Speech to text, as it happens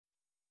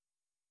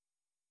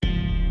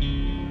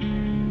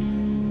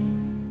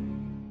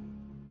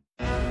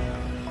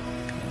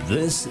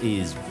This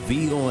is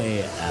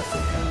VOA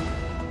Africa.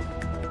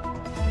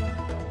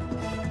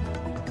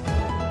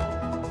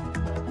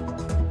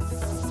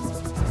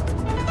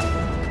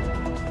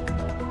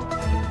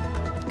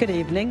 Good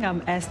evening,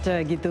 I'm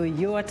Esther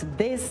Gitu-Ewart.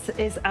 This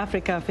is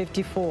Africa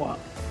 54.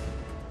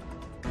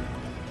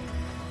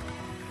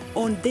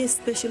 On this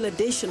special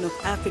edition of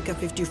Africa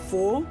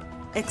 54,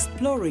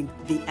 exploring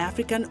the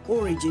African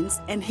origins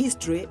and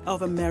history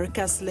of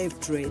America's slave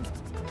trade.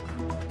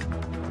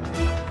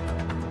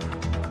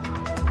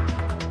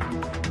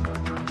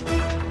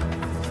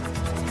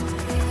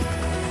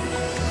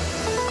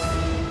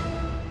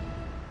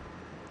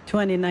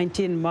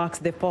 "2019 marks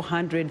the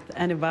 400th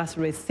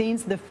anniversary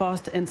since the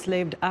first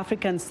enslaved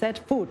Africans set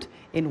foot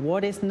in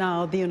what is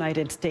now the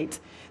United States.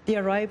 The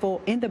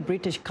arrival in the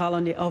British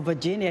colony of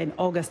Virginia in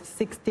August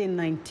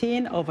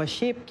 1619 of a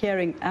ship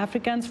carrying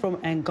Africans from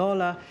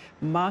Angola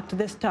marked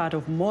the start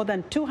of more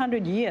than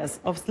 200 years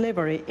of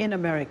slavery in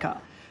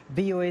America.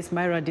 VOA's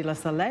Mayra de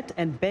Lasalette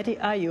and Betty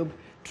Ayub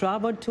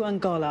traveled to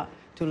Angola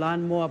to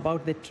learn more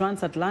about the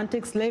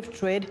transatlantic slave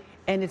trade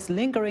and its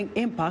lingering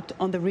impact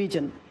on the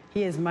region.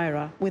 Here's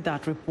Mayra with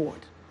that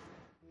report.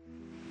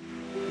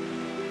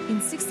 In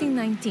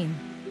 1619,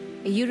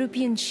 a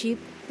European ship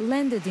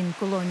landed in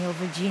colonial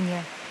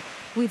Virginia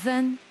with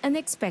an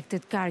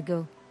unexpected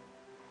cargo.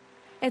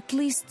 At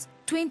least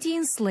 20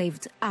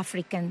 enslaved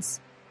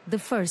Africans, the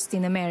first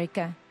in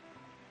America.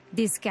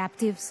 These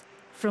captives,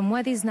 from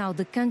what is now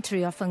the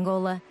country of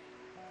Angola,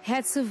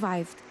 had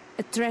survived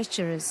a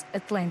treacherous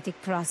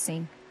Atlantic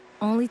crossing,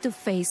 only to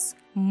face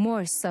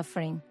more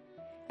suffering,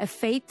 a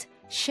fate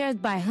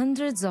shared by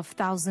hundreds of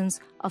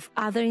thousands of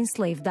other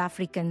enslaved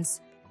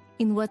Africans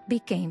in what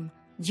became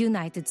the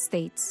United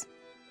States.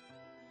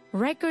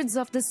 Records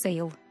of the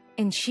sale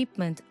and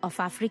shipment of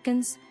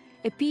Africans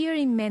appear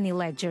in many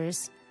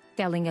ledgers,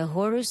 telling a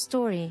horror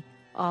story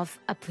of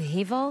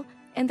upheaval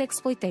and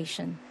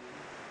exploitation.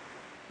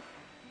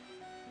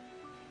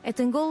 At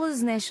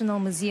Angola's National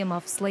Museum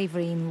of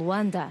Slavery in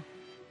Luanda,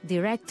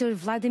 director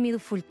Vladimir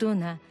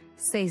Fortuna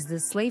says the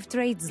slave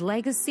trade's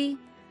legacy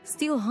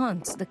still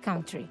haunts the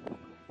country.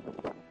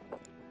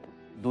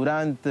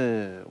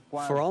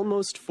 For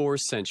almost 4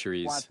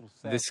 centuries,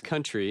 this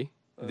country,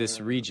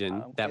 this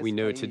region that we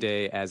know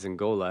today as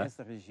Angola,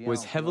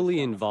 was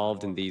heavily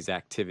involved in these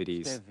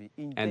activities,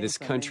 and this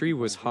country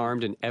was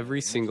harmed in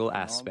every single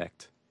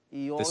aspect.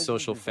 The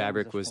social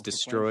fabric was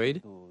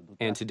destroyed,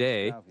 and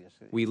today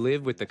we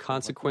live with the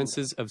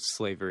consequences of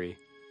slavery.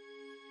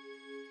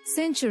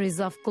 Centuries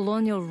of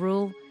colonial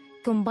rule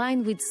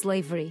combined with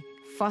slavery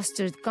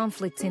fostered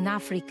conflicts in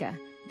Africa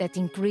that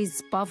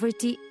increased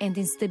poverty and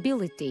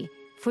instability,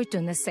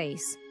 Fortuna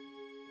says.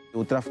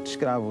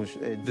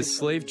 The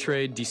slave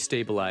trade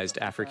destabilized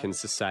African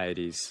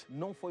societies.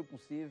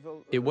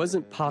 It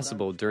wasn't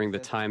possible during the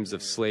times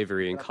of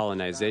slavery and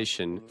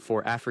colonization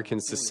for African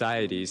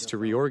societies to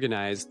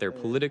reorganize their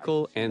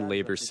political and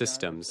labor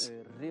systems.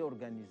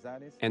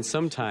 And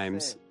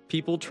sometimes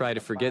people try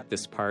to forget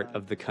this part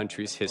of the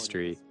country's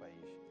history.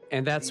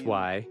 And that's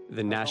why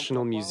the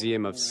National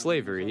Museum of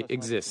Slavery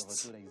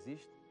exists.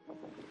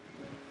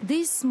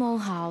 This small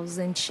house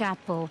and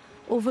chapel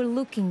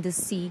overlooking the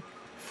sea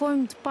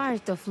formed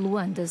part of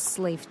Luanda's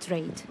slave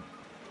trade.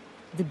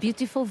 The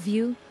beautiful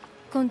view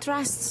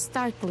contrasts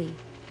starkly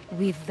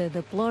with the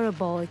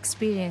deplorable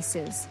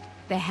experiences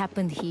that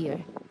happened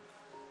here.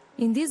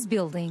 In this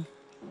building,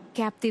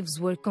 captives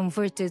were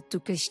converted to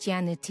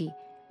Christianity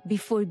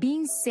before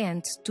being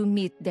sent to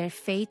meet their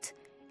fate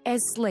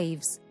as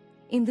slaves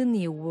in the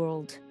New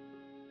World.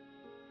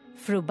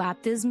 Through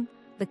baptism,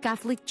 the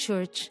Catholic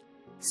Church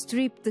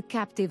stripped the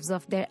captives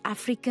of their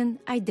African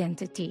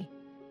identity.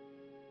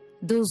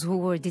 Those who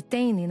were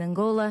detained in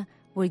Angola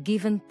were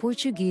given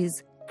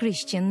Portuguese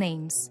Christian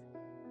names.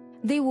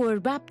 They were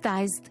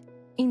baptized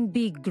in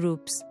big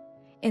groups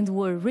and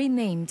were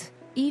renamed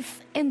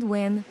if and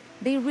when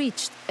they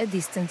reached a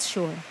distant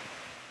shore.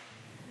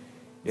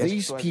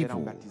 These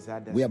people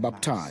were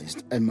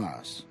baptized en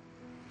masse.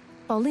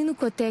 Paulino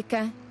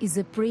Coteca is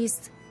a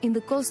priest in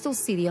the coastal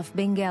city of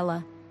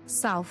Benguela,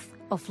 south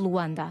of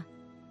Luanda.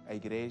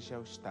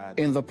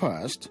 In the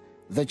past,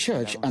 the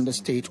church and the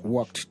state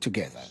worked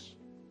together,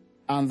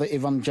 and the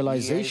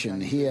evangelization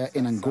here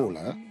in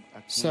Angola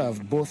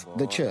served both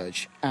the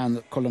church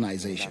and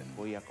colonization,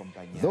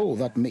 though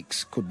that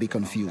mix could be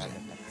confusing.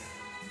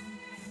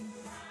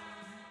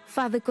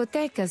 Father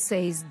Coteca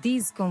says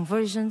these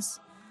conversions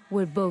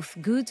were both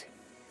good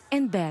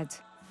and bad.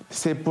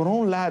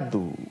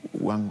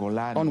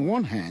 On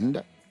one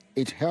hand,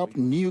 it helped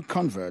new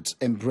converts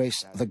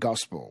embrace the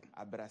gospel.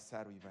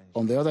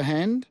 On the other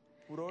hand,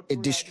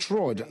 it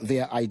destroyed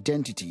their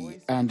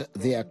identity and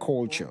their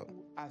culture.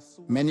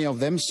 Many of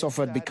them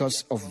suffered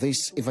because of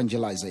this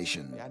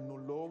evangelization.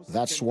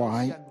 That's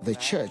why the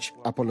church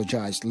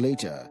apologized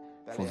later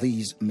for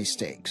these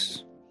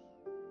mistakes.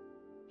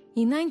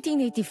 In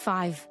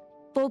 1985,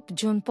 Pope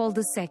John Paul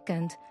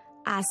II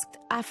asked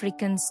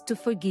Africans to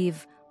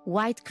forgive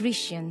white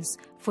Christians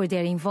for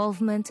their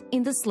involvement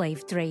in the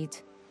slave trade.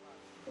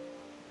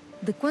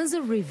 The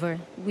Kwanza River,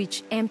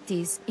 which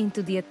empties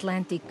into the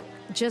Atlantic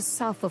just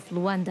south of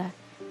Luanda,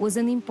 was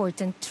an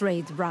important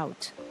trade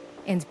route,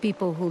 and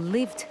people who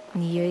lived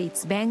near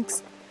its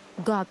banks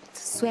got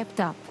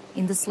swept up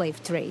in the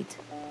slave trade.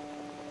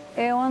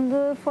 It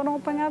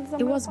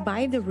was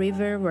by the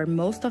river where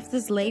most of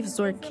the slaves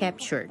were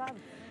captured.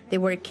 They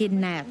were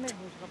kidnapped,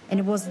 and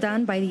it was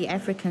done by the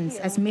Africans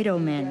as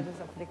middlemen.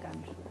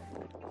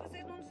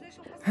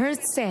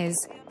 Hearst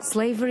says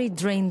slavery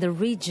drained the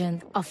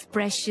region of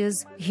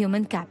precious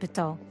human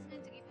capital.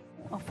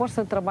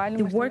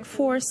 The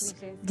workforce,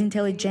 the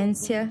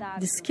intelligentsia,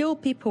 the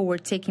skilled people were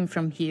taken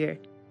from here.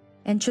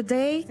 And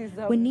today,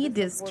 we need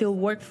this skilled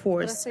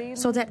workforce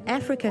so that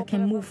Africa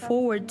can move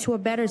forward to a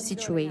better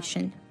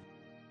situation.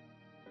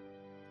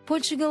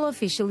 Portugal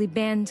officially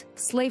banned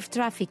slave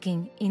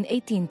trafficking in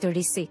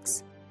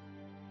 1836.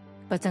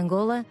 But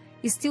Angola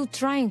is still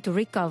trying to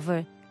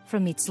recover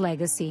from its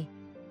legacy.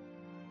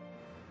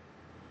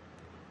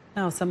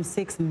 Now, some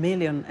 6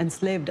 million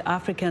enslaved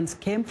Africans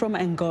came from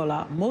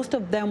Angola. Most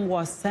of them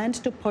were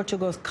sent to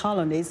Portugal's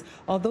colonies,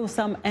 although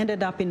some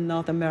ended up in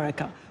North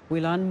America.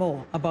 We learn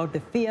more about the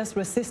fierce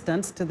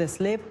resistance to the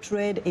slave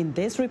trade in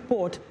this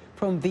report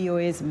from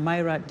VOA's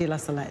Mayra de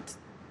Lasalette.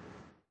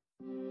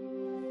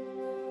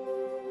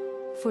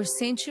 For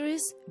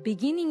centuries,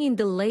 beginning in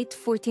the late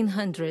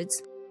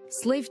 1400s,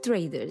 slave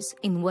traders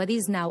in what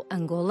is now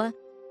Angola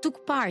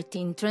took part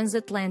in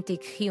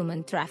transatlantic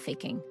human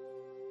trafficking.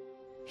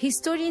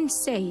 Historians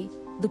say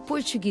the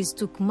Portuguese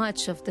took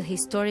much of the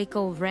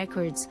historical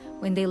records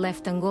when they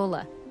left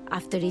Angola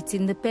after its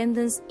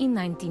independence in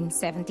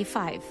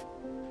 1975.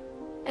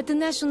 At the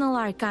National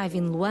Archive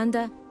in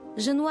Luanda,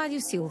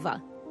 Januário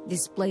Silva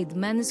displayed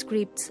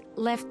manuscripts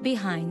left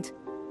behind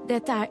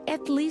that are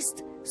at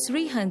least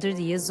 300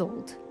 years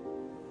old.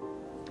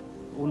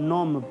 The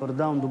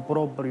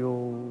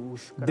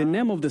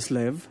name of the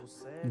slave,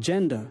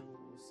 gender,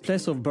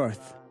 place of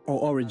birth or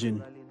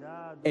origin,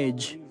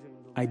 age,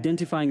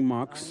 identifying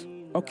marks,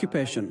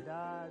 occupation.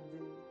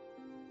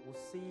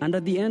 And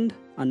at the end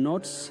are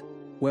notes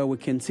where we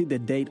can see the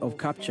date of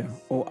capture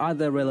or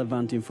other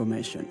relevant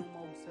information.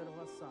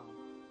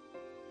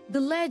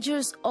 The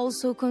ledgers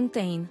also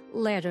contain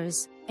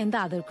letters and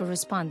other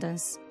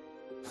correspondence.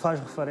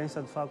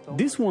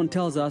 This one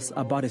tells us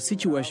about a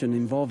situation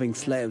involving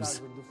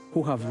slaves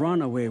who have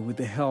run away with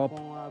the help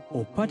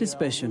or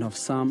participation of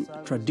some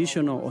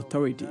traditional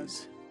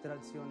authorities.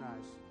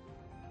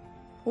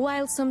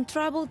 While some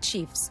tribal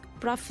chiefs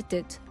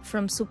profited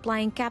from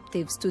supplying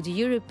captives to the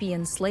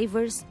European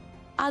slavers,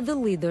 other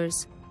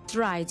leaders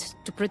tried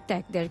to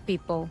protect their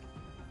people.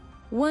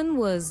 One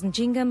was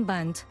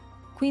Njingamband,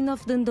 queen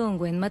of the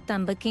Ndongo and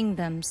Matamba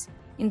kingdoms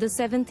in the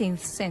 17th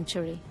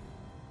century.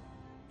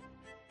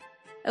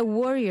 A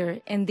warrior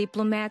and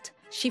diplomat,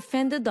 she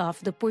fended off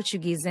the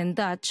Portuguese and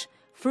Dutch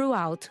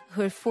throughout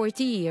her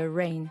 40-year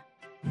reign.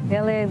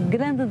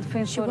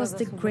 She was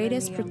the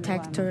greatest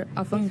protector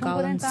of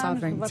Angolan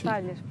sovereignty,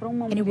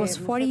 and it was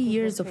 40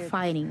 years of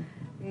fighting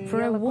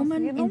for a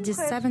woman in the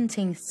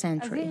 17th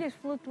century,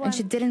 and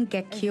she didn't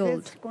get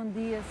killed.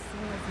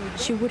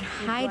 She would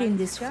hide in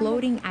these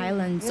floating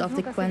islands of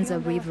the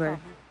Kwanza River,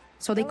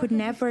 so they could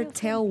never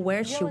tell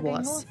where she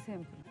was.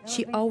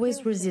 She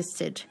always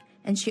resisted,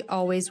 and she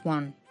always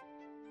won.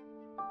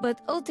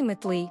 But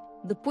ultimately,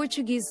 the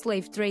Portuguese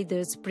slave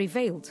traders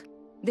prevailed.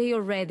 They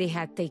already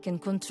had taken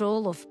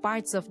control of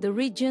parts of the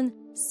region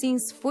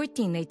since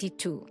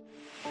 1482.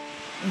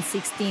 In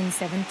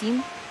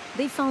 1617,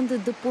 they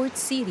founded the port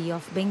city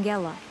of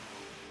Benguela.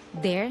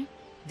 There,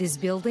 this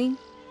building,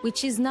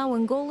 which is now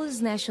Angola's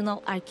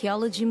National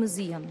Archaeology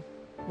Museum,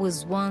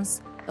 was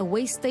once a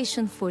way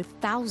station for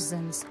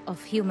thousands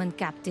of human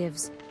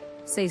captives,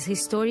 says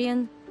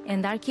historian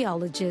and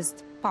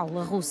archaeologist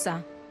Paula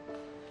Russa.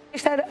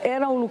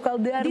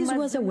 This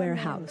was a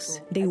warehouse.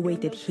 They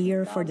waited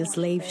here for the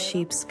slave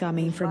ships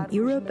coming from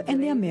Europe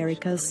and the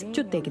Americas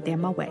to take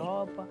them away.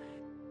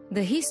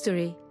 The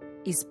history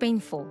is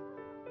painful.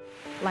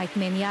 Like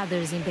many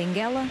others in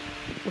Benguela,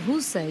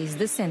 Russa is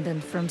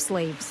descendant from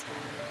slaves.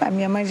 My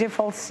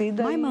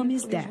mom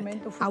is dead.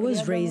 I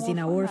was raised in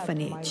an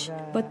orphanage.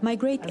 But my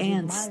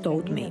great-aunts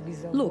told me,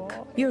 look,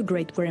 your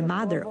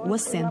great-grandmother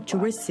was sent to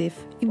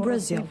Recife in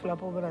Brazil.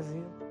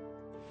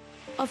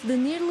 Of the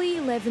nearly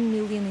 11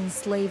 million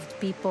enslaved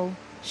people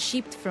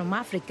shipped from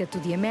Africa to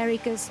the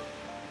Americas,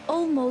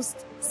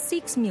 almost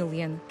 6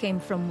 million came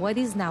from what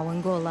is now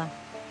Angola.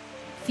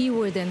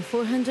 Fewer than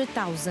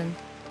 400,000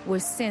 were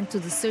sent to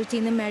the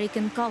 13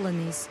 American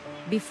colonies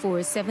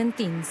before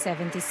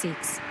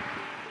 1776.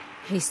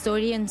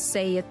 Historians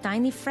say a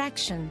tiny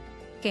fraction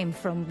came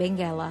from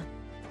Benguela.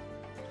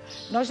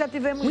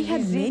 We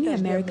had many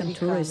American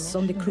tourists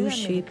on the cruise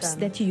ships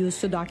that used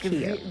to dock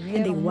here,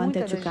 and they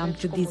wanted to come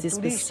to this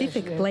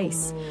specific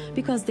place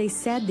because they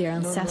said their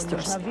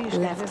ancestors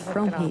left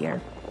from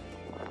here.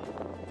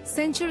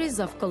 Centuries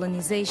of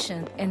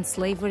colonization and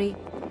slavery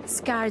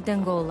scarred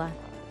Angola,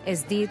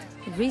 as did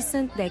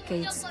recent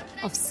decades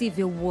of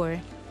civil war.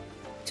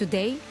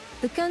 Today,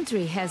 The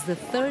country has the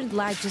third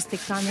largest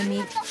economy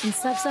in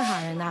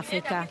sub-Saharan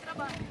Africa,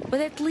 but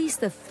at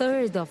least a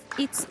third of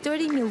its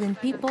 30 million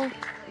people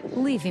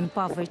live in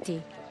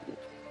poverty.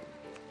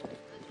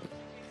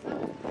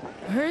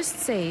 Hearst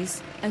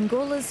says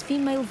Angola's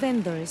female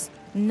vendors,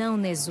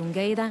 known as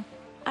zungueira,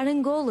 are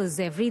Angola's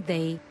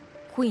everyday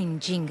Queen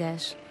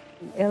Jingas.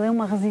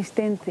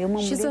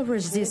 She's a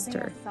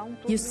resistor.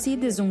 You see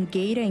the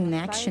zungueira in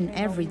action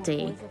every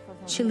day.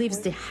 She leaves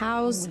the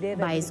house,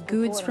 buys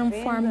goods from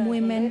farm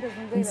women,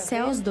 and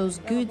sells those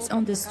goods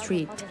on the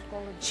street.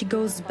 She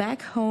goes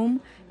back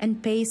home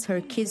and pays her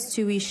kids'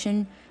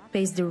 tuition,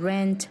 pays the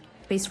rent,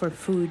 pays for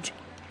food.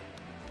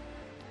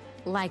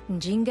 Like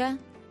Njinga,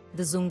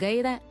 the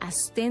zungueira are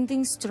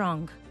standing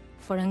strong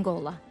for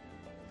Angola.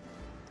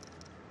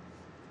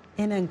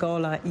 In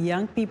Angola,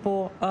 young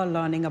people are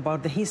learning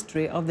about the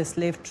history of the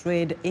slave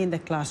trade in the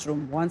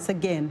classroom. Once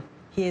again,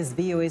 here's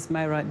VOA's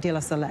Mayra de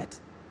Lasalette.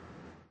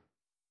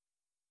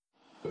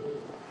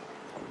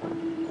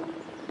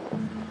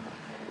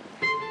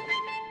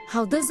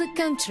 How does a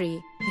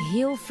country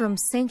heal from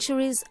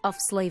centuries of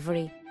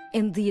slavery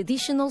and the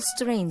additional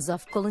strains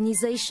of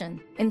colonization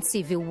and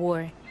civil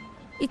war?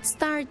 It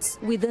starts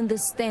with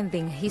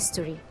understanding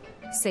history,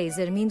 says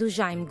Hermindo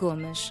Jaime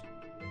Gomes.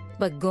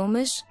 But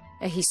Gomes,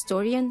 a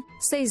historian,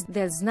 says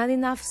there's not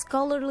enough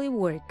scholarly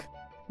work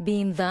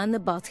being done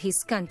about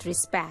his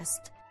country's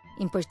past,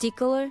 in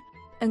particular,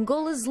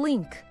 Angola's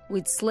link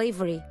with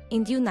slavery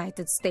in the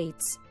United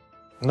States.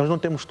 Nós não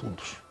temos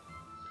estudos.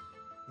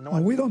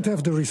 We don't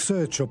have the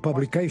research or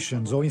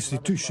publications or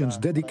institutions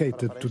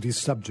dedicated to this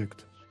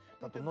subject.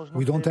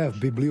 We don't have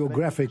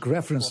bibliographic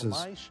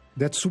references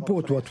that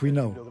support what we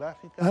know,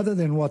 other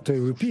than what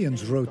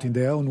Europeans wrote in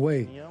their own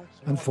way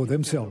and for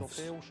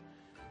themselves.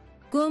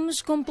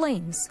 Gomes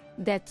complains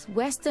that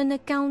Western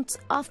accounts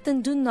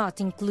often do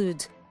not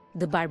include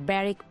the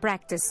barbaric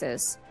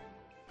practices.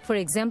 For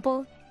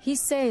example, he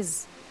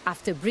says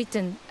after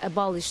Britain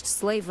abolished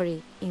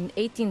slavery in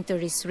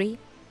 1833,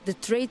 the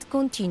trade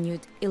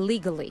continued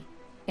illegally,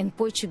 and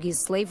Portuguese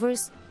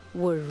slavers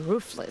were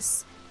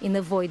ruthless in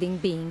avoiding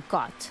being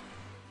caught.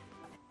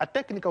 A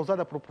técnica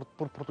usada por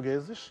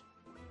portugueses.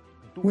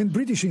 When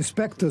British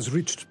inspectors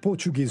reached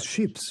Portuguese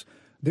ships,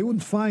 they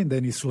wouldn't find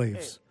any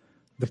slaves.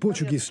 The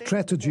Portuguese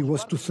strategy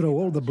was to throw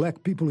all the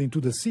black people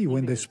into the sea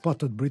when they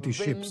spotted British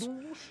ships.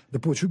 The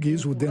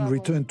Portuguese would then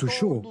return to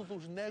shore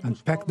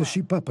and pack the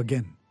ship up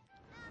again.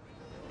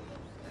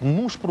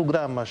 On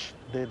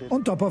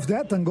top of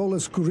that,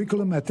 Angola's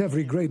curriculum at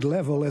every grade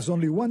level has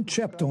only one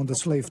chapter on the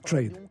slave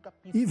trade,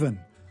 even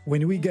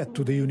when we get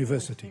to the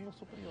university.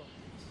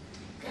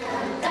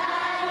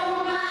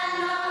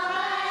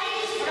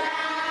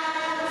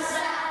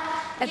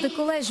 At the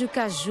Colégio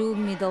Caju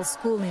Middle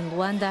School in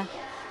Luanda,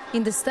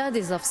 in the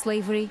studies of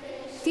slavery,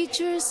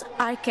 teachers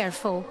are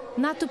careful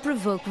not to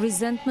provoke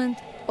resentment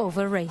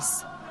over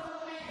race.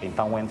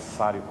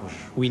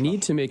 We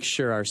need to make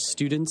sure our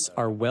students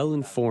are well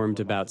informed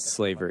about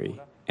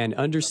slavery and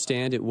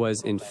understand it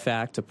was in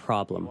fact a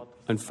problem.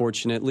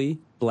 Unfortunately,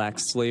 black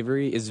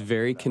slavery is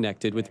very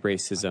connected with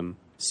racism,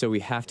 so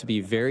we have to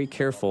be very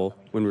careful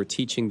when we're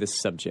teaching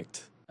this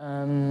subject.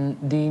 When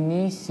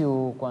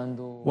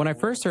I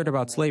first heard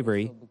about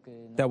slavery,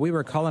 that we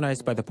were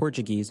colonized by the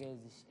Portuguese,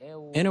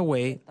 in a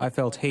way, I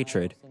felt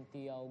hatred.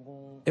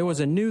 It was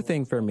a new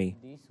thing for me,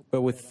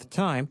 but with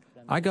time,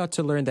 I got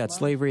to learn that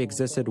slavery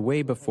existed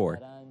way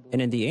before,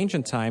 and in the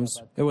ancient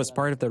times, it was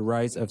part of the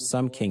rise of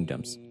some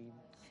kingdoms.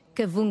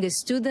 Kavunga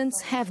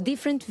students have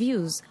different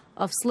views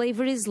of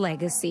slavery's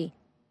legacy.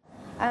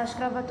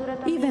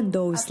 Even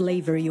though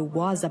slavery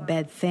was a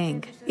bad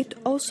thing, it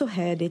also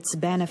had its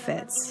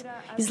benefits.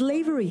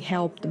 Slavery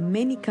helped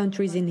many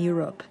countries in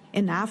Europe,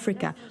 and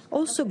Africa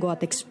also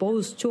got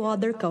exposed to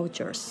other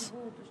cultures.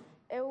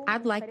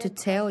 I'd like to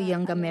tell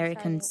young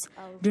Americans,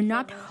 do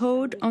not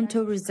hold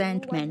onto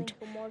resentment.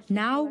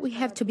 Now we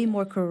have to be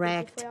more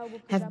correct,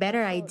 have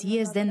better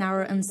ideas than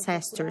our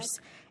ancestors,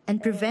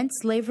 and prevent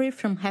slavery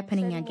from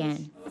happening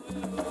again.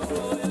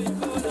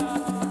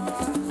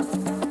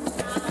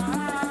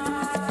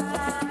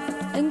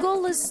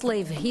 Angola's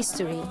slave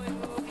history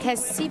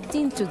has seeped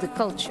into the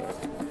culture,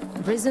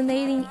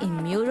 resonating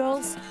in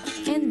murals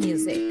and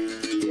music.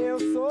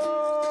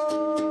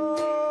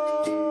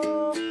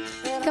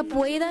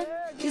 Capoeira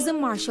is a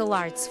martial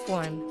arts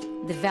form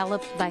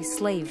developed by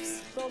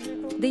slaves.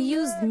 They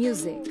used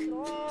music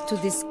to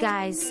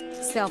disguise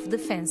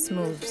self-defense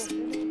moves.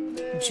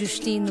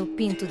 Justino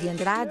Pinto de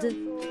Andrade,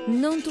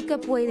 known to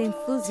capoeira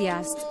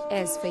enthusiasts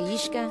as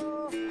Faísca,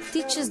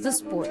 teaches the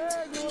sport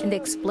and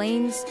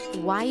explains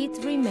why it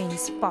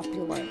remains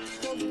popular.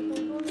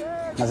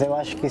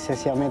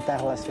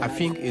 I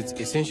think it's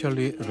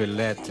essentially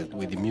related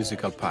with the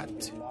musical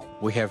part.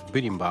 We have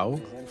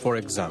berimbau, for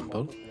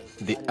example,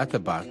 the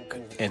atabaque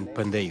and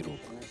pandeiro,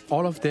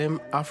 all of them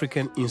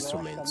African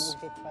instruments.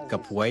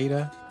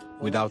 Capoeira,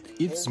 without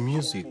its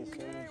music,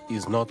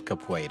 is not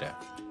capoeira.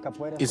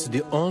 It's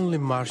the only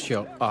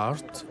martial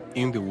art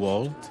in the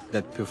world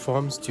that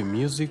performs to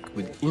music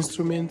with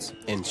instruments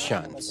and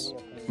chants.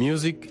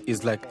 Music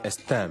is like a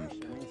stamp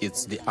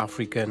it's the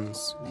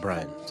African's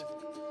brand.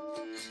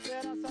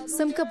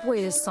 Some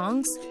capoeira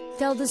songs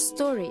tell the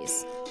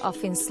stories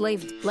of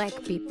enslaved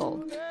black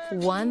people.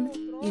 One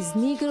is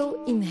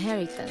Negro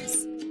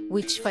Inheritance,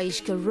 which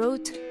Faísca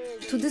wrote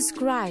to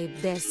describe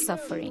their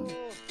suffering.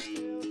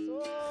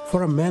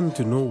 For a man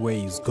to know where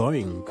he's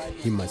going,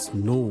 he must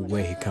know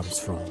where he comes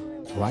from,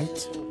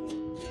 right?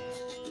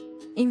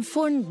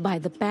 Informed by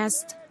the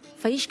past,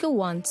 Faísca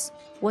wants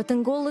what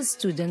Angola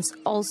students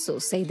also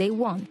say they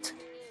want: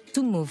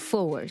 to move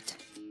forward.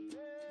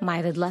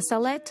 Mayra de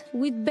Lasalette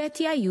with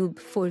Betty Ayub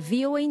for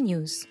VOA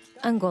News,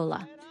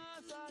 Angola.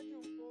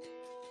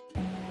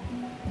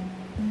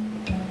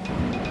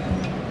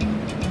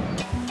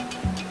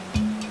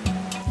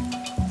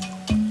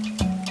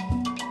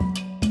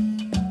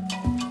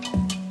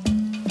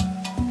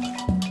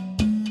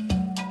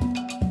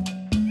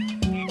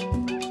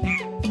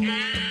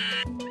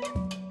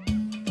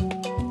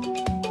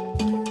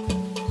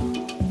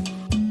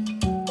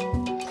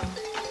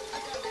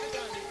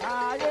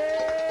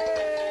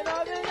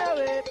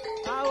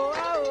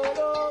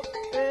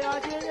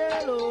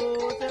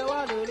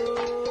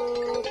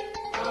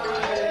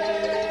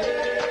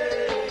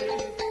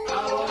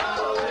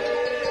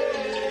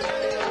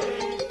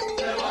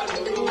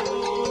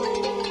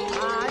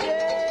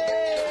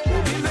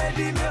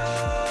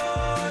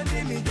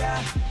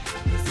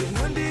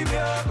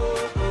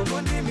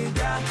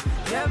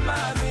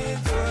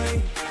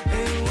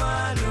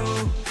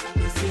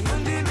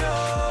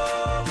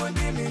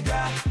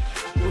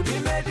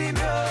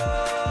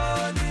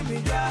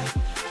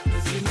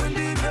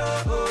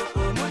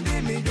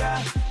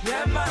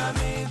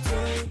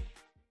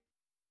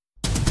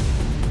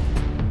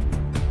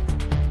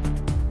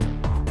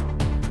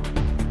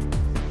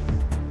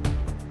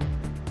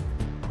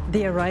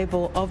 The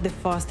arrival of the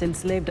first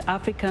enslaved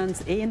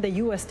Africans in the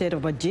U.S. state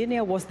of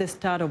Virginia was the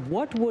start of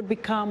what would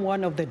become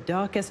one of the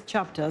darkest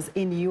chapters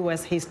in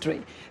U.S.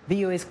 history.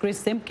 VOA's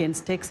Chris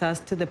Simkins takes us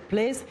to the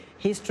place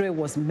history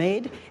was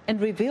made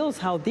and reveals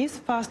how these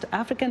first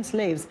African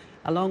slaves,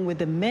 along with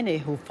the many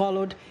who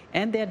followed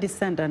and their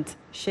descendants,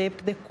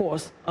 shaped the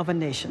course of a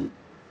nation.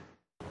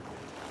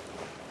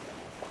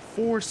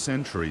 4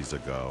 centuries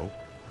ago,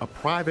 a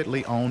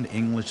privately owned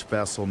English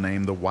vessel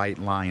named the White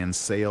Lion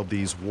sailed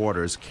these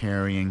waters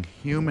carrying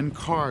human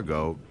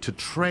cargo to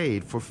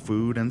trade for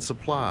food and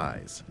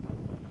supplies.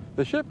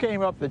 The ship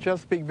came up the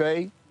Chesapeake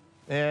Bay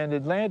and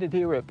it landed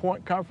here at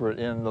Point Comfort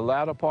in the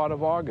latter part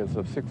of August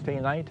of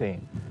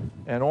 1619.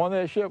 And on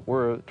that ship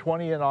were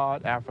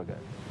 20-and-odd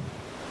Africans.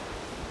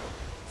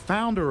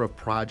 Founder of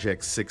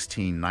Project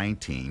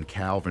 1619,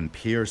 Calvin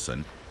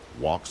Pearson,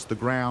 walks the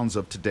grounds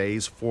of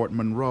today's Fort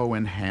Monroe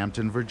in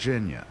Hampton,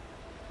 Virginia.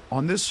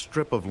 On this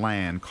strip of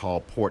land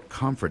called Port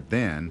Comfort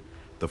then,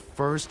 the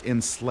first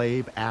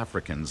enslaved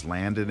Africans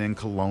landed in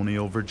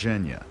colonial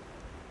Virginia.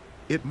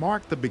 It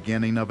marked the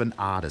beginning of an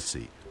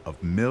odyssey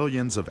of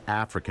millions of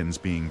Africans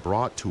being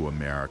brought to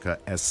America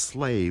as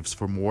slaves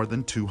for more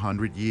than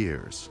 200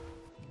 years.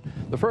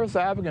 The first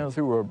Africans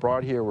who were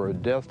brought here were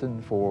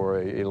destined for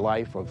a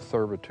life of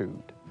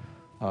servitude.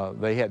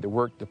 They had to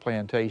work the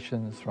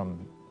plantations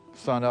from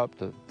sunup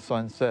to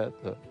sunset,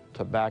 the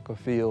tobacco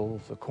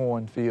fields, the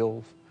corn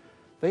fields.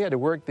 They had to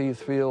work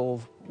these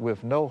fields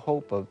with no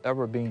hope of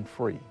ever being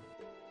free.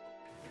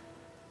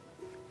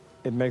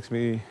 It makes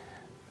me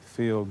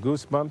feel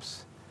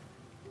goosebumps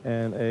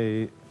and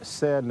a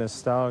sad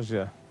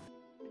nostalgia.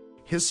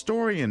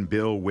 Historian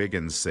Bill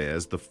Wiggins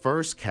says the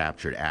first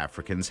captured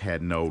Africans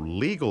had no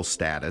legal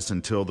status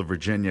until the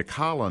Virginia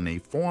colony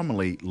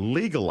formally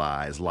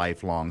legalized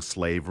lifelong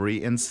slavery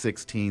in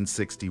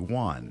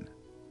 1661.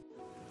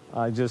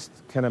 I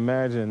just can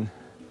imagine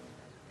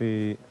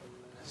the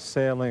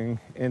sailing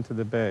into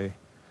the bay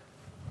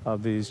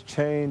of these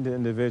chained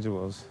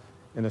individuals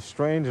in a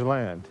strange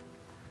land,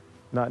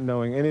 not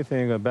knowing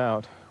anything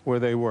about where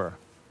they were,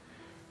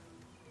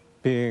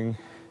 being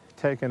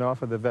taken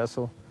off of the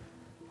vessel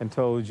and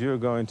told, you're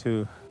going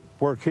to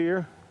work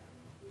here,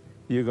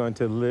 you're going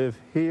to live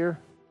here.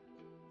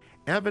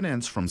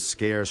 Evidence from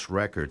scarce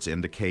records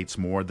indicates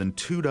more than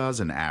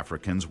 24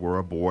 Africans were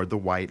aboard the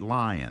White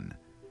Lion.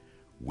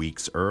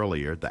 Weeks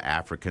earlier, the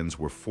Africans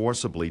were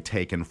forcibly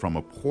taken from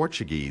a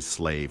Portuguese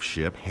slave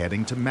ship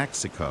heading to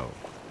Mexico.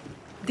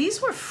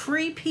 These were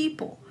free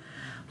people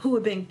who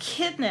had been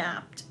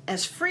kidnapped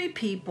as free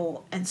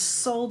people and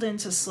sold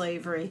into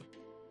slavery.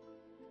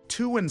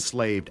 2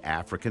 enslaved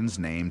Africans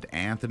named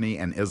Anthony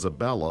and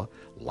Isabella,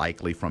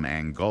 likely from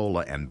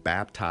Angola and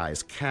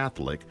baptized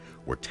Catholic,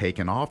 were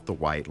taken off the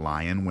White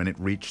Lion when it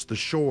reached the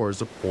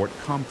shores of Port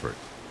Comfort.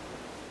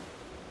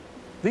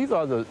 These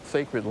are the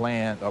sacred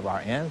land of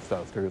our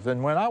ancestors,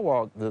 and when I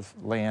walk this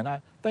land,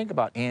 I think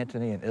about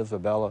Anthony and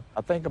Isabella.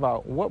 I think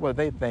about what were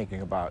they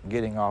thinking about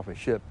getting off a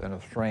ship in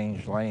a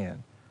strange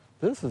land.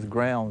 This is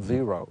ground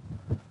zero.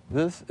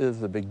 This is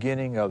the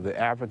beginning of the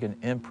African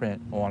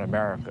imprint on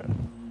America.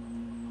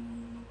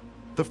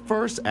 The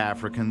first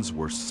Africans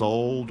were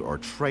sold or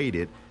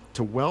traded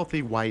to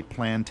wealthy white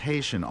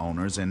plantation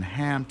owners in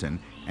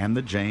Hampton and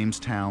the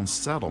Jamestown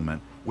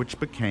settlement, which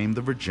became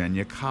the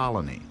Virginia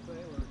colony.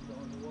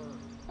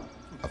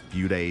 A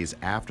few days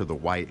after the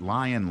White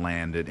Lion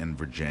landed in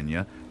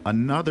Virginia,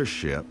 another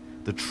ship,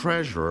 the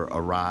Treasurer,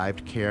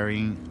 arrived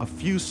carrying a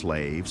few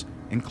slaves,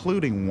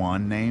 including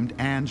one named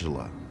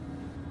Angela.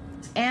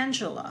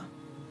 Angela,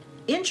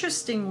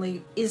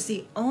 interestingly, is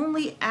the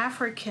only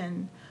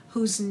African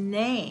whose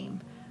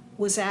name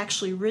was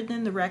actually written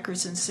in the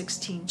records in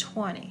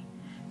 1620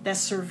 that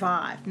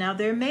survived. Now,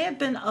 there may have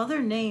been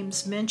other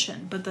names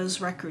mentioned, but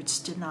those records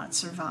did not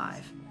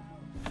survive.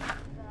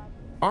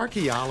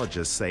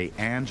 Archaeologists say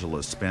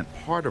Angela spent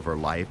part of her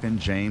life in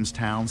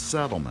Jamestown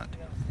Settlement,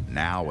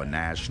 now a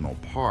national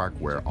park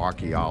where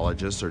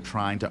archaeologists are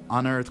trying to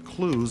unearth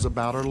clues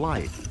about her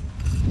life.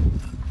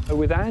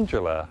 With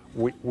Angela,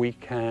 we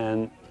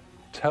can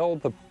tell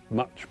the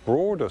much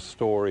broader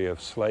story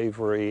of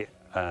slavery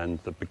and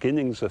the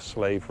beginnings of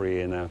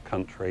slavery in our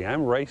country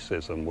and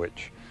racism,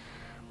 which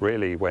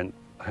really went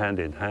hand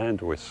in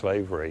hand with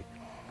slavery,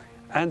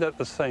 and at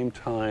the same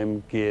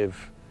time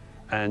give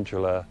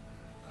Angela,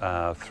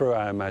 through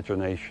our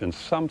imagination,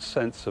 some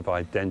sense of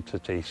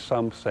identity,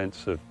 some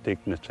sense of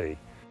dignity.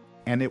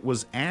 And it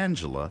was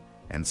Angela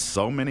and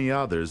so many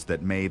others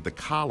that made the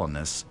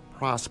colonists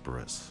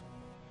prosperous.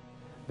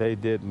 They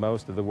did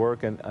most of the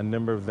work, and a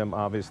number of them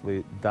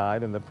obviously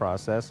died in the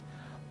process,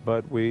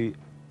 but we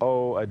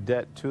owe a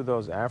debt to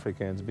those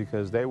Africans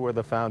because they were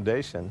the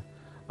foundation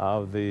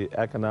of the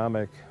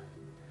economic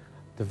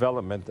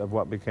development of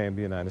what became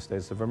the United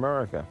States of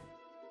America.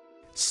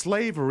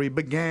 Slavery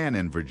began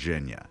in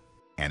Virginia,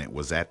 and it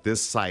was at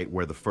this site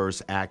where the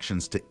first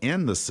actions to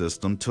end the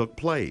system took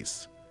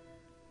place.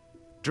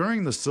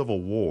 During the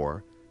Civil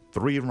War,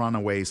 3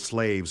 runaway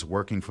slaves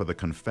working for the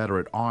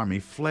Confederate Army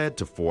fled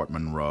to Fort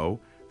Monroe,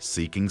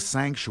 seeking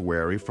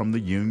sanctuary from the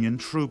Union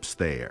troops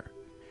there.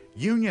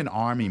 Union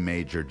Army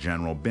Major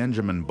General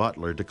Benjamin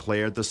Butler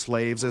declared the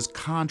slaves as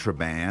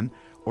contraband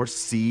or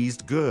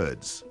seized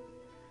goods.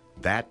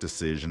 That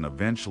decision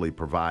eventually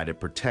provided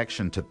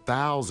protection to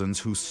thousands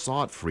who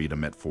sought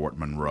freedom at Fort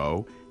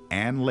Monroe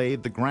and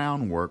laid the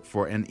groundwork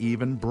for an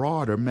even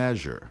broader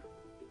measure.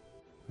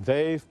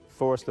 They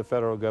forced the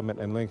federal government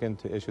and Lincoln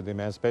to issue the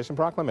Emancipation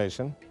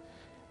Proclamation,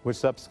 which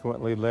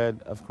subsequently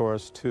led, of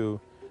course, to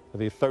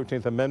the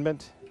 13th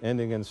Amendment,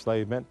 ending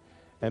enslavement,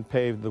 and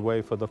paved the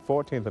way for the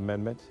 14th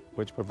Amendment,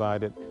 which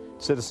provided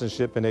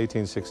citizenship in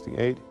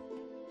 1868.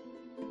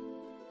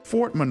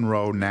 Fort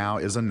Monroe now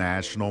is a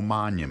national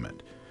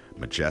monument,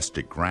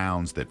 majestic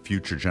grounds that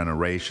future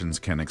generations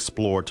can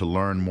explore to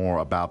learn more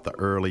about the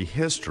early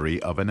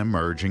history of an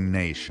emerging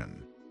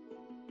nation.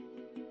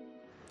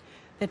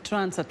 The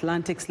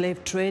transatlantic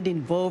slave trade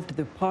involved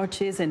the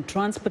purchase and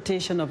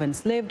transportation of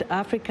enslaved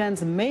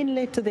Africans,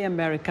 mainly to the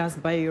Americas,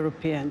 by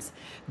Europeans.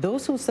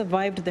 Those who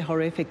survived the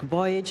horrific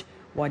voyage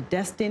were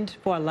destined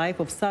for a life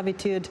of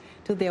servitude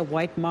to their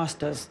white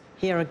masters.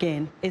 Here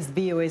again is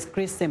VOA's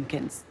Chris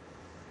Simkins.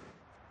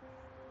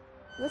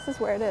 This is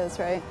where it is,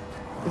 right?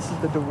 This is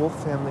the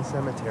DeWolf family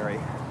cemetery.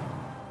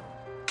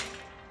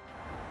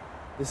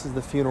 This is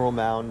the funeral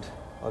mound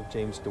of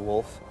James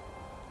DeWolf.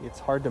 It's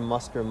hard to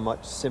muster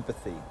much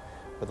sympathy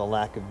for the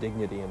lack of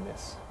dignity in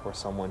this for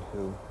someone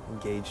who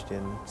engaged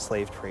in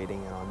slave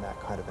trading and on that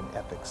kind of an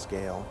epic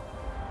scale.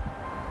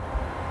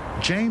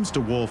 James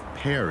DeWolf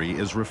Perry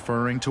is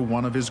referring to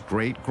one of his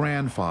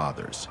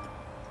great-grandfathers,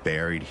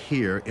 buried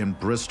here in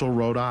Bristol,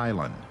 Rhode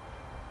Island.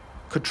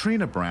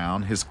 Katrina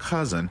Brown, his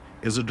cousin,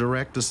 is a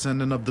direct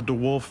descendant of the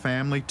DeWolf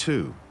family,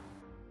 too.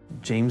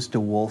 James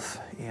DeWolf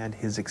and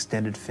his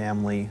extended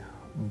family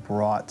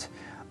brought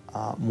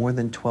more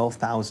than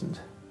 12,000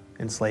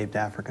 enslaved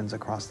Africans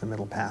across the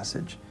Middle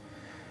Passage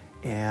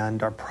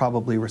and are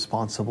probably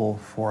responsible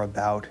for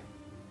about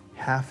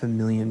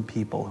 500,000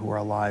 people who are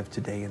alive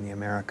today in the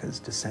Americas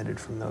descended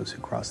from those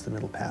who crossed the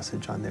Middle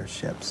Passage on their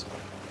ships.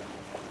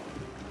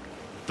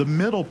 The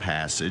Middle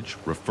Passage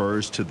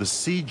refers to the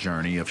sea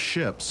journey of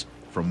ships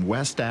from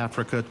West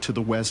Africa to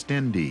the West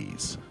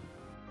Indies.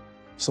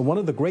 So one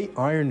of the great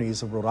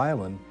ironies of Rhode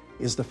Island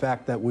is the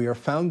fact that we are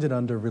founded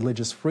under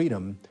religious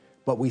freedom,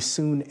 but we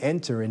soon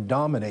enter and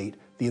dominate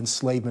the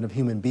enslavement of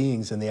human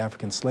beings in the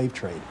African slave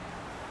trade.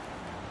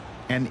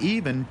 And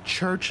even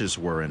churches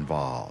were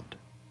involved.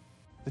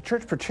 The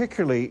church,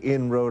 particularly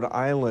in Rhode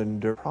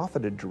Island,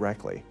 profited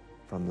directly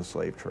from the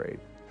slave trade.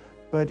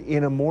 But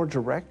in a more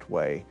direct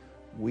way,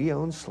 we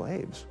owned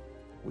slaves.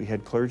 We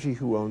had clergy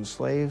who owned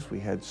slaves. We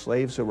had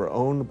slaves that were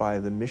owned by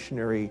the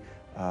missionary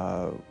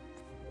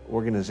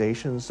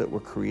organizations that were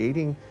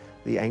creating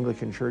the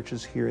Anglican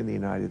churches here in the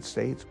United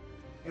States.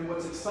 And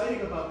what's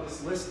exciting about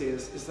this list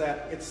is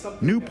that it's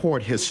something...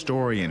 Newport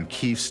historian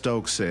Keith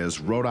Stokes says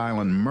Rhode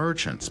Island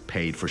merchants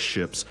paid for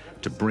ships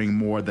to bring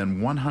more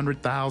than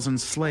 100,000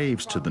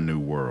 slaves to the New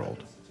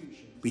World.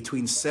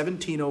 Between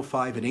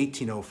 1705 and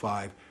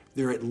 1805,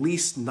 there are at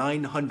least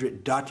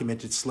 900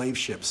 documented slave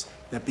ships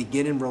that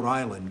begin in Rhode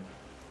Island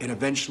and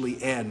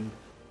eventually end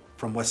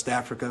from West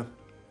Africa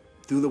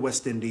through the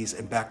West Indies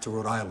and back to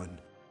Rhode Island.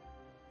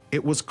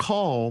 It was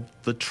called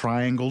the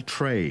Triangle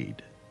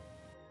Trade.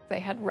 They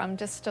had rum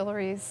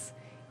distilleries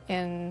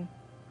in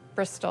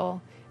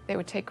Bristol, They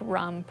would take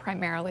rum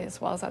primarily,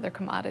 as well as other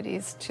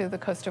commodities, to the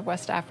coast of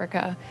West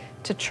Africa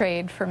to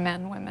trade for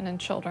men, women, and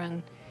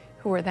children,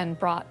 who were then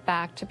brought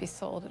back to be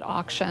sold at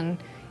auction,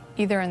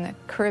 either in the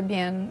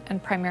Caribbean,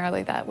 and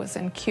primarily that was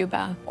in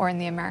Cuba, or in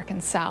the American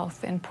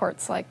South, in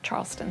ports like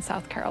Charleston,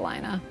 South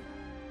Carolina.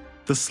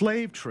 The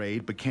slave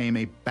trade became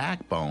a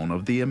backbone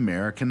of the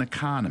American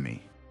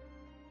economy.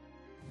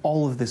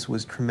 All of this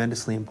was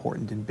tremendously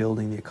important in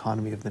building the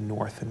economy of the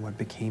North and what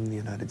became the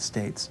United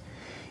States.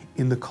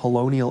 In the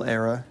colonial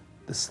era,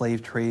 the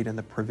slave trade and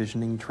the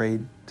provisioning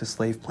trade to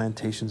slave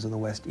plantations in the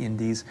West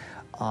Indies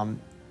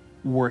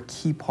were a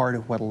key part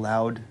of what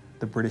allowed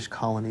the British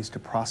colonies to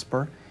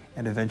prosper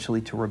and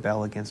eventually to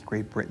rebel against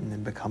Great Britain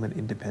and become an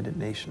independent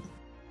nation.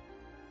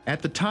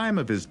 At the time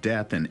of his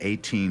death in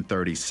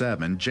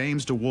 1837,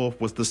 James DeWolf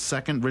was the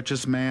second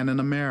richest man in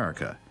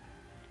America.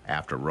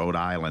 After Rhode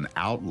Island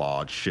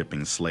outlawed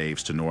shipping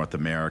slaves to North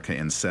America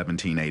in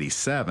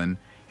 1787,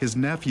 his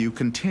nephew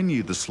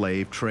continued the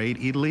slave trade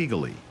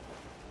illegally.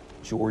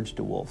 George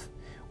DeWolf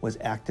was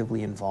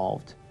actively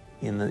involved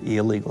in the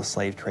illegal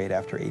slave trade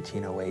after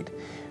 1808.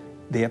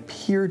 They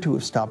appear to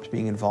have stopped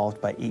being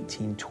involved by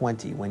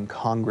 1820, when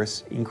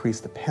Congress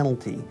increased the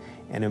penalty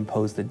and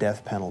imposed the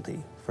death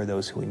penalty for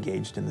those who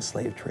engaged in the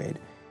slave trade.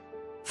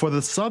 For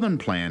the southern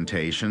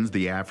plantations,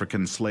 the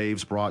African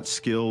slaves brought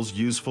skills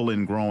useful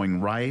in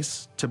growing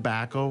rice,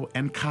 tobacco,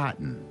 and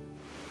cotton.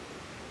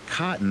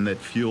 Cotton that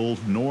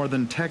fueled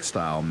northern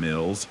textile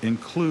mills,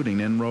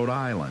 including in Rhode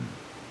Island.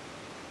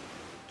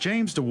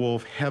 James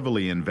DeWolf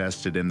heavily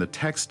invested in the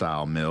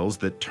textile mills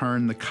that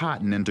turned the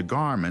cotton into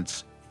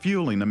garments,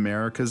 fueling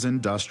America's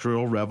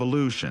Industrial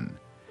Revolution.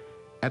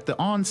 At the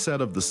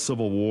onset of the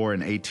Civil War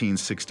in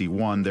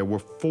 1861, there were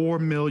 4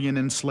 million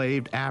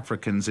enslaved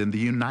Africans in the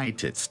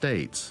United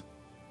States.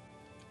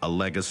 A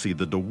legacy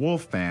the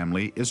DeWolf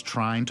family is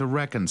trying to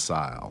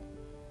reconcile.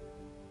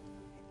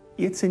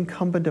 It's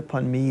incumbent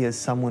upon me as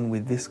someone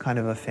with this kind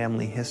of a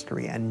family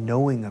history and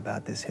knowing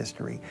about this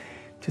history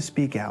to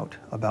speak out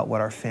about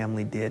what our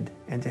family did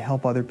and to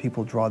help other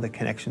people draw the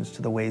connections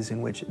to the ways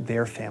in which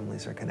their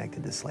families are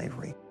connected to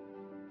slavery.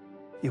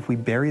 If we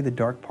bury the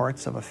dark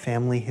parts of a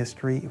family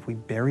history, if we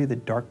bury the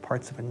dark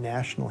parts of a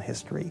national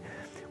history,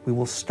 we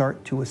will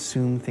start to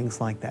assume things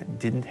like that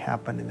didn't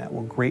happen, and that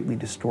will greatly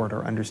distort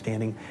our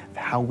understanding of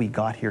how we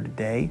got here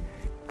today.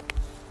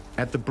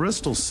 At the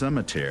Bristol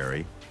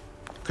Cemetery,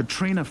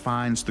 Katrina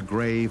finds the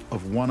grave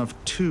of one of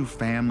 2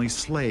 family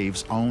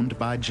slaves owned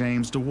by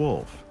James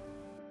DeWolf.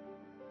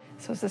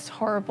 So it's this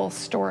horrible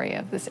story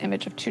of this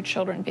image of 2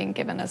 children being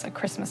given as a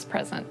Christmas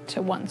present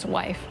to one's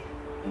wife.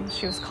 And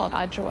she was called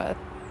Adjoa.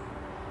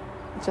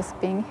 Just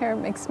being here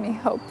makes me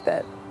hope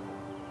that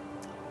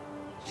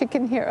she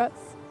can hear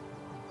us,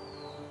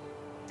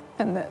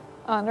 and that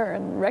honor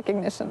and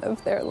recognition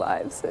of their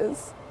lives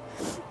is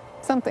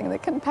something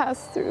that can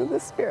pass through the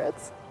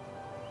spirits.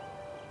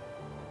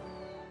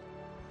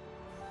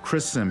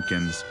 Chris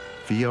Simkins,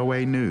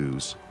 VOA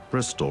News,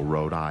 Bristol,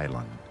 Rhode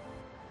Island.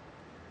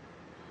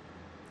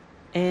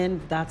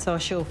 And that's our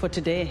show for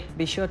today.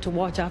 Be sure to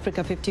watch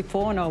Africa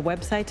 54 on our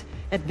website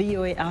at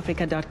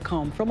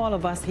voaafrica.com. From all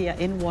of us here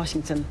in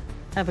Washington,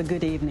 have a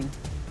good evening.